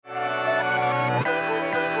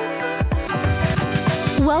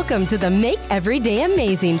Welcome to the Make Every Day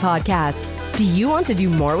Amazing podcast. Do you want to do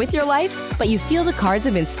more with your life, but you feel the cards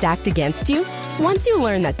have been stacked against you? Once you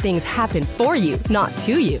learn that things happen for you, not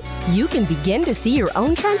to you, you can begin to see your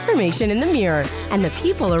own transformation in the mirror, and the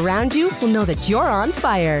people around you will know that you're on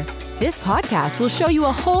fire. This podcast will show you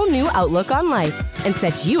a whole new outlook on life and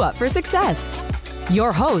set you up for success.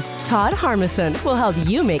 Your host, Todd Harmison, will help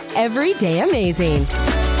you make every day amazing.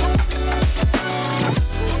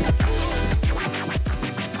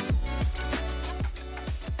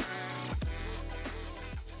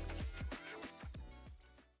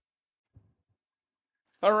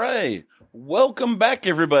 All right. Welcome back,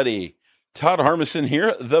 everybody. Todd Harmison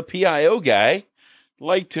here, the PIO guy.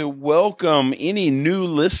 Like to welcome any new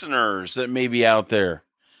listeners that may be out there.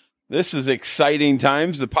 This is exciting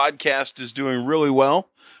times. The podcast is doing really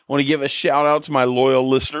well. I want to give a shout out to my loyal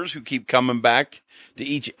listeners who keep coming back to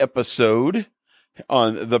each episode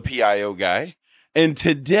on the PIO guy. And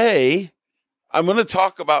today, I'm going to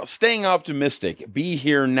talk about staying optimistic. Be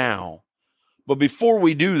here now. But before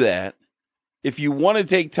we do that, if you want to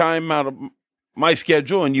take time out of my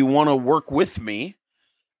schedule and you want to work with me,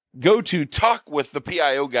 go to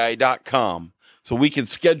talkwiththepioguy.com so we can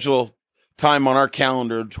schedule time on our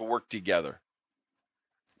calendar to work together.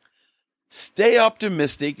 Stay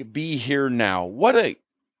optimistic, be here now.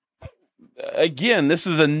 Again, this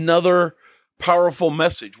is another powerful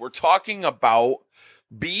message. We're talking about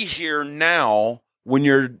be here now when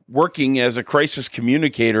you're working as a crisis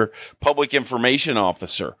communicator, public information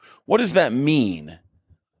officer. What does that mean?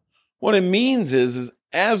 What it means is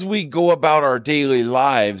as we go about our daily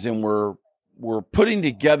lives and we're putting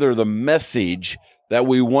together the message that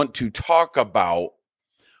we want to talk about,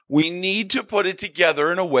 we need to put it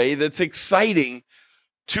together in a way that's exciting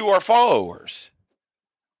to our followers.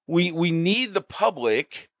 We need the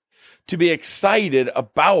public to be excited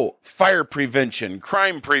about fire prevention,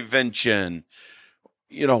 crime prevention,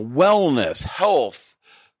 wellness, health,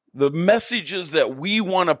 the messages that we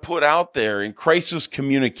want to put out there in crisis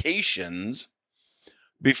communications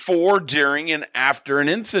before, during, and after an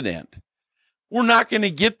incident. We're not going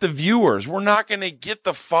to get the viewers. We're not going to get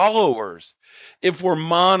the followers if we're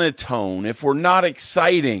monotone, if we're not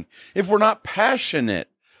exciting, if we're not passionate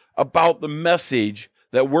about the message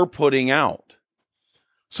that we're putting out.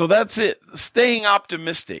 So that's it. Staying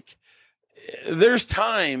optimistic. There's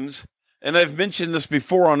times, and I've mentioned this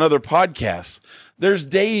before on other podcasts, there's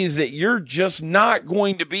days that you're just not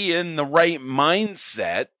going to be in the right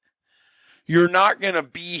mindset. You're not going to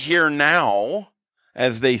be here now,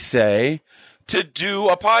 as they say, to do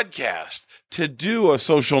a podcast, to do a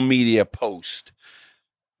social media post,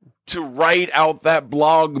 to write out that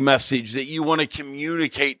blog message that you want to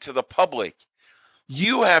communicate to the public.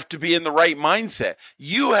 You have to be in the right mindset.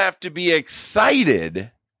 You have to be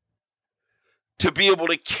excited to be able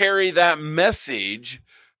to carry that message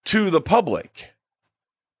to the public.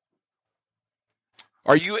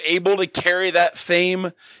 Are you able to carry that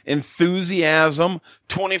same enthusiasm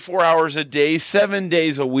 24 hours a day, 7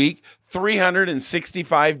 days a week,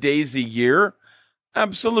 365 days a year?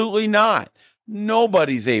 Absolutely not.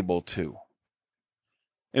 Nobody's able to.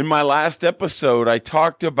 In my last episode, I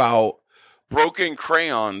talked about broken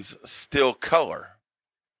crayons still color.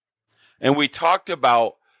 And we talked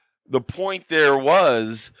about the point there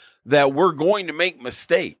was that we're going to make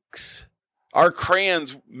mistakes. Our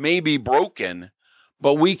crayons may be broken,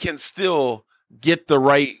 but we can still get the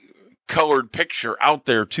right colored picture out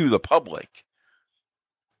there to the public.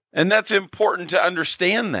 And that's important to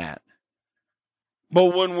understand that.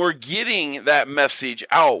 But when we're getting that message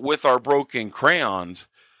out with our broken crayons,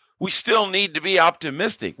 we still need to be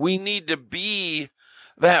optimistic. We need to be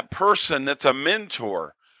that person that's a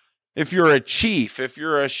mentor. If you're a chief, if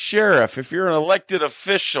you're a sheriff, if you're an elected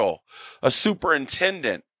official, a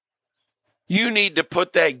superintendent, you need to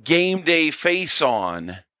put that game day face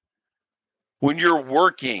on when you're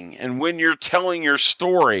working and when you're telling your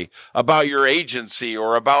story about your agency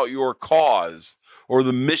or about your cause or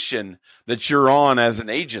the mission that you're on as an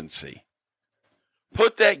agency.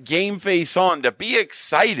 Put that game face on to be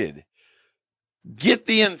excited. Get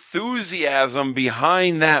the enthusiasm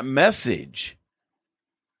behind that message.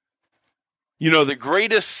 The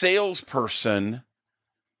greatest salesperson,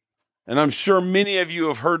 and I'm sure many of you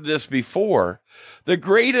have heard this before, the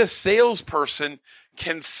greatest salesperson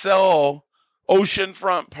can sell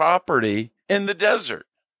oceanfront property in the desert.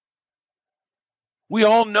 We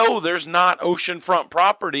all know there's not oceanfront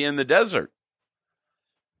property in the desert.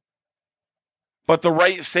 But the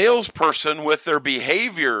right salesperson, with their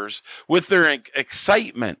behaviors, with their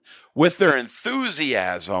excitement, with their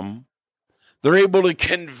enthusiasm, they're able to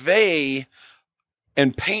convey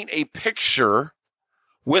and paint a picture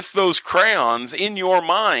with those crayons in your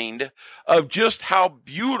mind of just how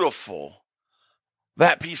beautiful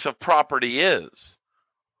that piece of property is.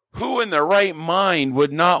 Who in their right mind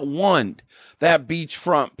would not want that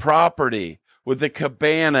beachfront property with the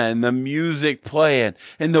cabana and the music playing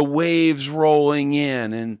and the waves rolling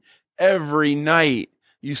in, and every night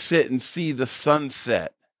you sit and see the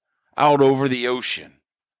sunset out over the ocean?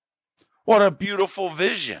 What a beautiful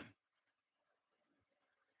vision.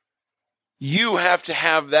 You have to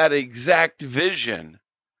have that exact vision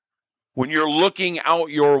when you're looking out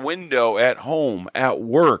your window at home, at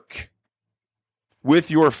work,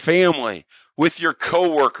 with your family, with your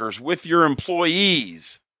coworkers, with your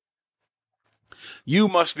employees. You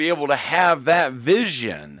must be able to have that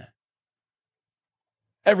vision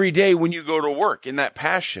every day when you go to work, in that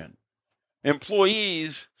passion.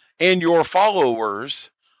 Employees and your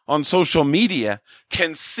followers on social media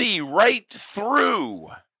can see right through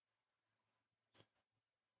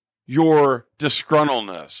your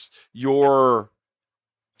disgruntledness, your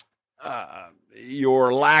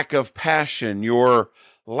lack of passion, your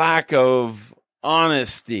lack of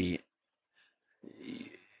honesty,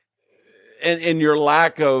 and your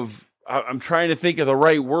lack of, I'm trying to think of the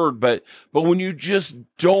right word, but when you just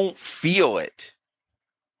don't feel it.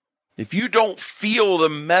 If you don't feel the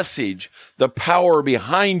message, the power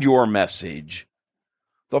behind your message,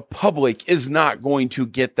 the public is not going to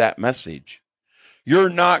get that message. You're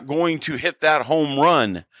not going to hit that home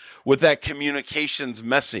run with that communications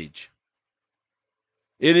message.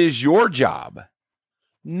 It is your job.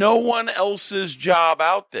 No one else's job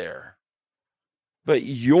out there, but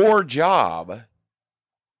your job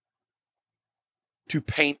to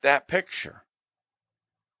paint that picture.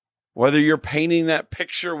 Whether you're painting that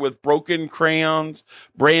picture with broken crayons,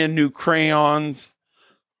 brand new crayons,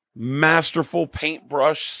 masterful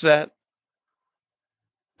paintbrush set,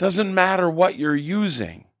 doesn't matter what you're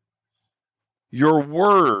using. Your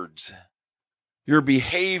words, your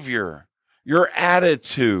behavior, your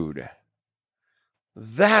attitude,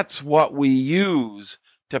 that's what we use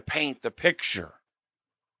to paint the picture.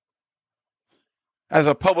 As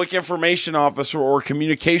a public information officer or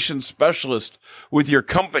communications specialist with your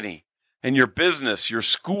company and your business, your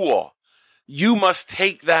school, you must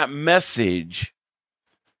take that message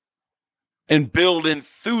and build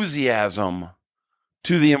enthusiasm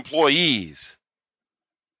to the employees.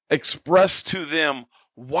 Express to them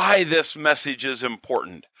why this message is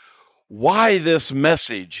important, why this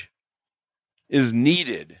message is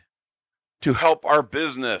needed to help our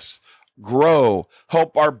business grow,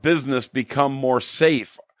 help our business become more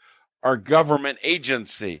safe, our government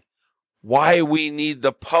agency, why we need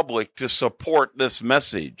the public to support this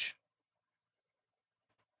message.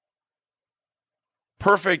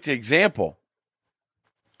 Perfect example.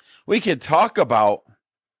 We could talk about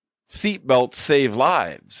seatbelts save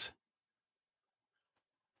lives.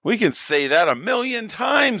 We can say that 1,000,000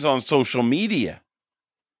 times on social media.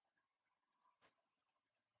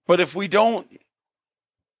 But if we don't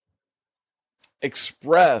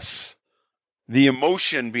express the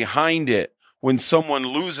emotion behind it when someone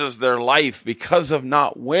loses their life because of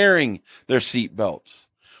not wearing their seatbelts,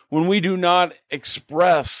 when we do not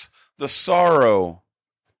express the sorrow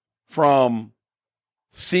from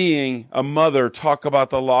seeing a mother talk about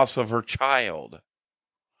the loss of her child,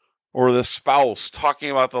 or the spouse talking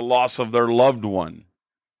about the loss of their loved one,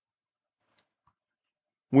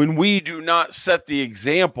 when we do not set the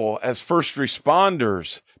example as first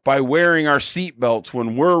responders by wearing our seatbelts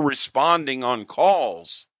when we're responding on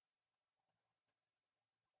calls,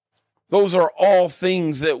 those are all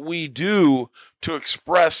things that we do to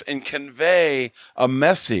express and convey a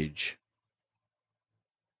message.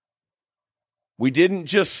 We didn't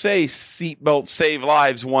just say seatbelts save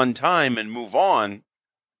lives one time and move on.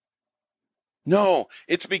 No,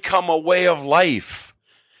 it's become a way of life.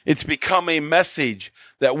 It's become a message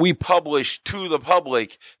that we publish to the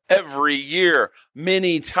public every year,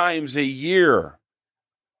 many times a year.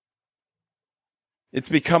 It's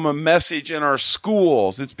become a message in our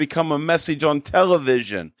schools. It's become a message on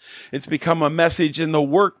television. It's become a message in the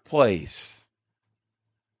workplace.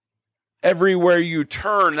 Everywhere you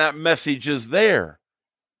turn, that message is there.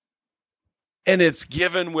 And it's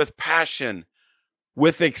given with passion,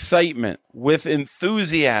 with excitement, with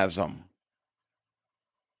enthusiasm.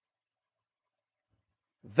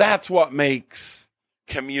 That's what makes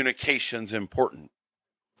communications important.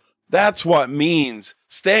 That's what means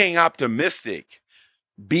staying optimistic.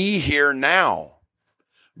 Be here now.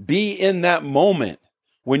 Be in that moment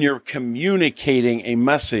when you're communicating a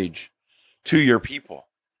message to your people.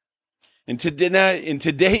 In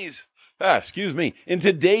today's In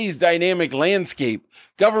today's dynamic landscape,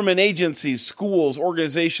 government agencies, schools,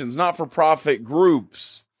 organizations, not-for-profit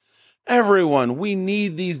groups, everyone, we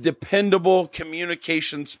need these dependable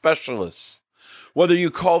communication specialists. Whether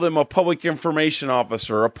you call them a public information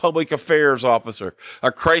officer, a public affairs officer,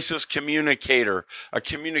 a crisis communicator, a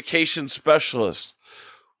communication specialist,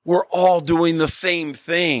 we're all doing the same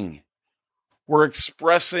thing. We're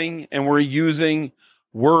expressing and we're using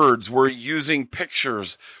words, we're using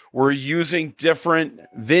pictures, we're using different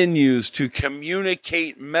venues to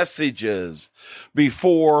communicate messages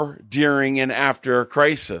before, during, and after a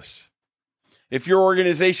crisis. If your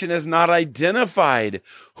organization has not identified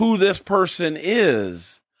who this person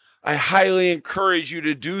is, I highly encourage you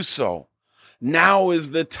to do so. Now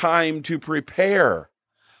is the time to prepare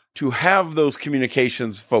to have those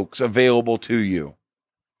communications folks available to you.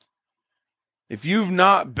 If you've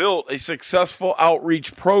not built a successful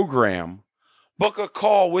outreach program, book a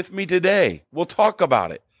call with me today. We'll talk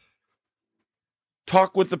about it.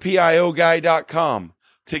 Talkwiththepioguy.com.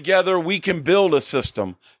 Together, we can build a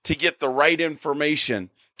system to get the right information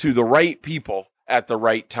to the right people at the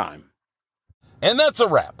right time. And that's a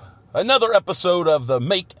wrap. Another episode of the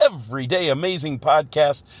Make Every Day Amazing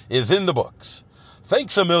podcast is in the books.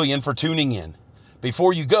 Thanks a million for tuning in.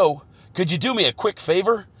 Before you go, could you do me a quick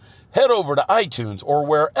favor? Head over to iTunes or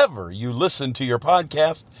wherever you listen to your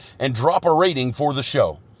podcast and drop a rating for the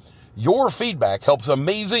show. Your feedback helps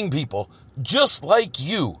amazing people just like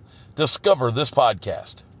you discover this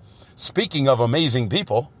podcast. Speaking of amazing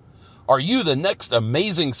people, are you the next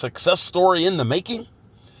amazing success story in the making?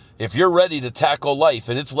 If you're ready to tackle life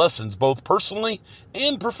and its lessons both personally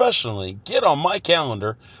and professionally, get on my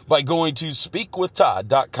calendar by going to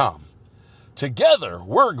speakwithtodd.com. Together,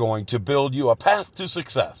 we're going to build you a path to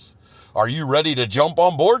success. Are you ready to jump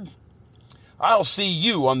on board? I'll see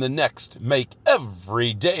you on the next Make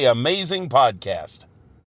Every Day Amazing podcast.